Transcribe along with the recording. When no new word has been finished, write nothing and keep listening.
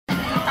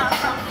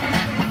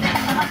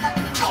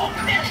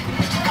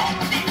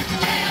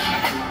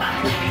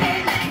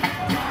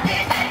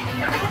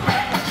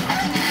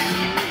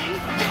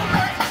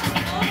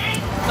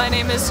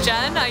is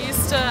Jen. I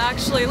used to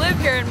actually live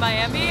here in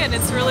Miami, and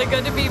it's really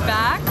good to be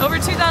back. Over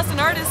 2,000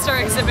 artists are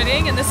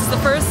exhibiting, and this is the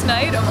first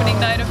night, opening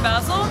night of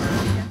Basel.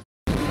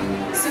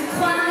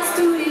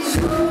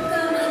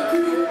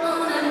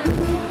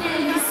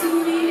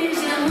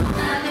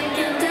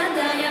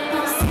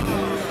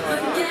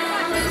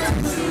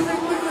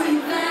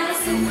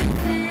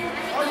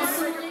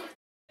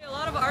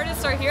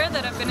 Are here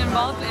that have been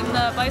involved in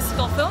the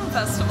Bicycle Film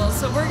Festival,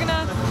 so we're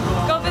gonna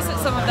go visit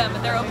some of them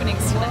at their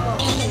openings today.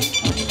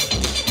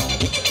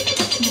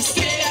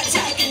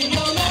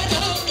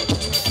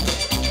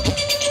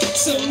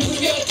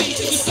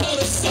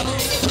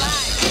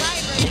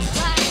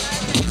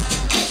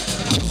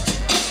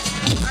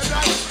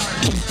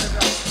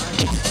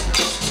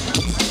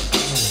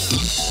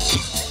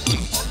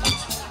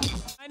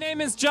 My name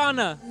is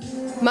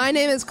Jonna. My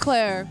name is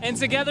Claire. And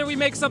together we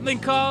make something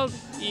called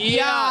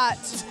Yacht.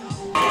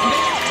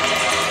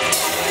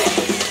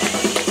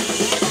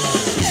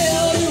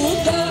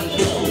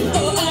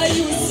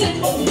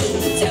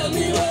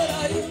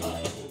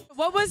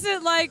 What was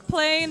it like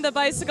playing the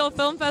Bicycle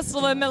Film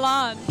Festival in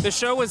Milan? The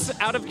show was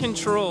out of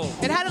control.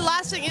 It had a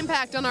lasting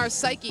impact on our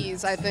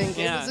psyches, I think.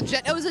 Yeah.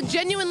 It was a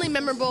genuinely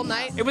memorable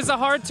night. It was a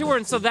hard tour,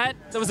 and so that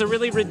was a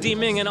really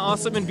redeeming and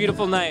awesome and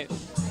beautiful night.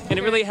 And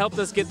it really helped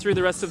us get through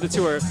the rest of the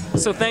tour.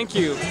 So thank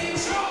you.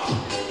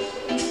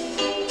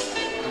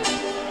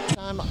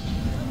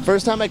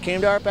 First time I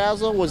came to Art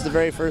Basel was the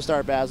very first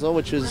Art Basel,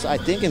 which was, I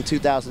think, in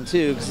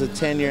 2002, because it's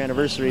the 10-year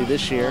anniversary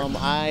this year.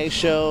 I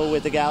show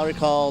with a gallery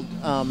called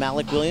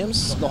Malik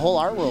Williams. The whole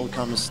art world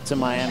comes to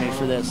Miami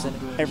for this. And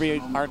every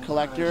art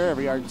collector,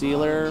 every art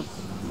dealer,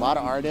 a lot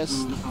of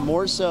artists,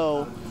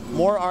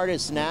 more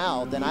artists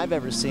now than I've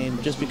ever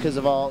seen, just because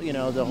of all,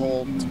 the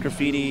whole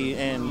graffiti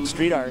and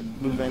street art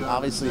movement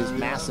obviously is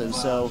massive.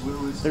 So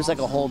there's like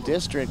a whole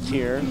district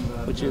here,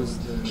 which is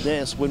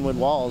this, Wynwood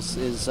Walls,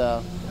 is,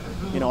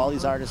 all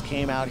these artists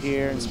came out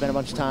here and spent a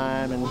bunch of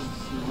time and,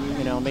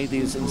 made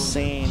these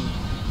insane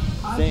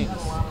things.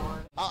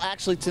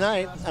 Actually,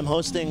 tonight I'm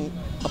hosting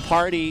a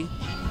party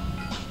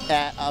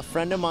at a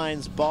friend of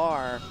mine's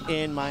bar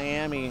in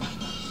Miami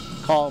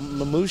called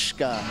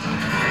Mamushka.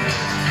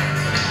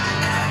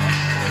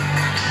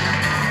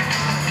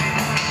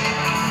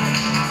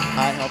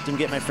 I helped him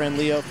get my friend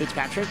Leo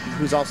Fitzpatrick,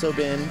 who's also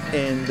been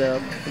in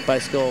the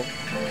Bicycle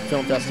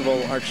Film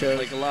Festival art show.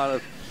 Like a lot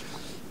of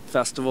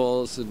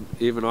festivals and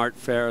even art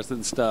fairs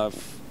and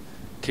stuff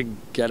can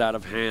get out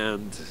of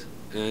hand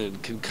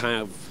and can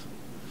kind of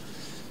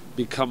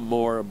become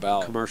more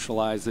about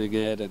commercializing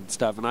it and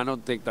stuff, and I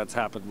don't think that's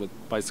happened with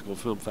Bicycle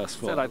Film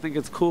Festival. I think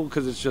it's cool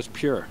because it's just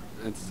pure.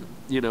 It's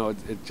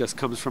it just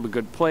comes from a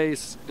good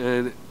place,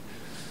 and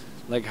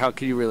like, how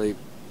can you really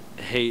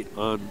hate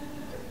on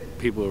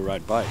people who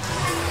ride bikes?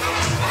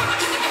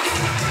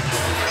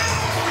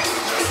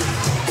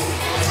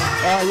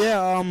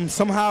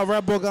 Somehow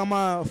Red Bull got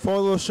my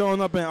photo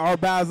showing up in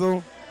Art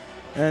Basel,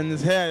 and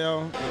it's here,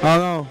 yo. I don't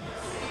know.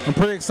 I'm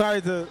pretty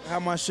excited to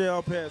have my shit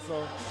up here,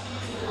 so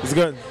it's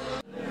good.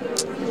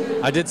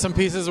 I did some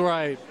pieces where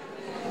I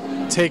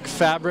take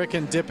fabric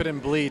and dip it in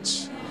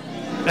bleach.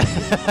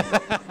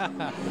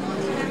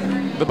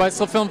 The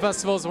Bicycle Film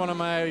Festival is one of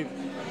my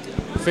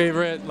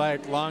favorite,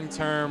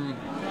 long-term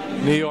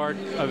New York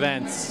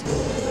events.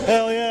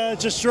 Hell yeah,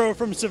 just drove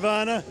from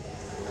Savannah.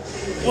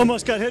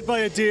 Almost got hit by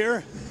a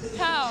deer.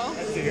 How?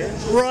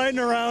 Riding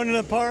around in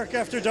a park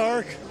after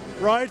dark.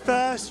 Ride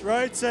fast,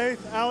 ride safe,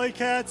 alley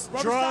cats,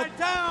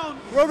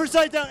 rubber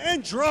side down,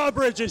 and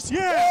drawbridges.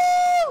 Yeah!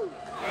 Woo!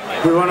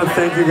 We want to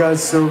thank you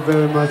guys so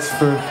very much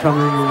for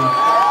coming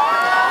out.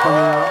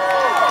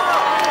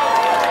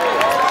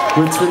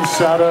 We're Twin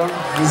Shadow.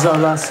 This is our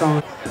last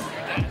song.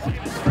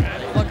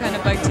 What kind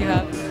of bike do you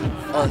have?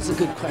 Oh, that's a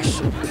good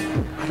question.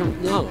 I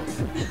don't know.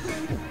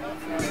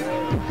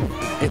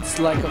 It's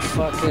like a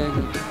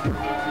fucking...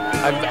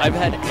 I've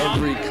had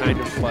every kind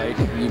of bike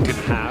you can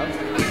have.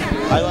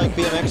 I like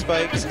BMX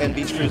bikes and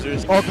beach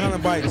cruisers. All kind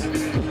of bikes.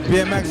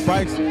 BMX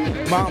bikes,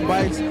 mountain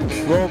bikes,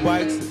 road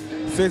bikes,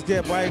 fixed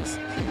gear bikes,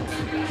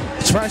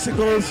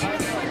 tricycles,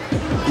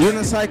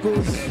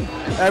 unicycles,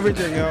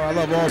 everything, yo. I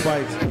love all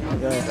bikes.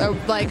 Yeah.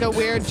 Like a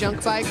weird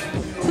junk bike.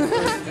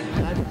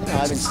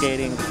 I've been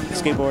skating,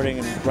 skateboarding,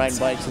 and riding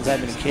bikes since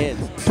I've been a kid.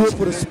 Do it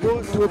for the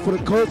sport, do it for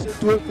the culture,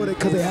 do it for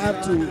because they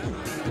have to.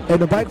 And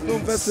the Bike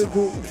Film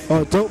Festival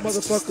are dope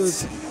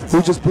motherfuckers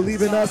who just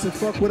believe in us and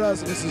fuck with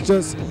us. This is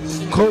just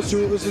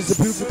cultural. This is a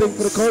beautiful thing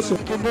for the culture.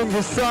 And then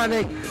the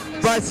Sonic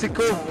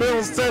Bicycle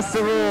Film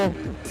Festival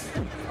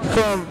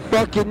from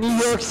fucking New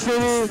York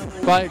City.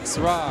 Bikes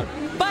rock.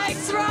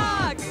 Bikes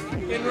rock!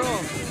 In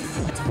roll.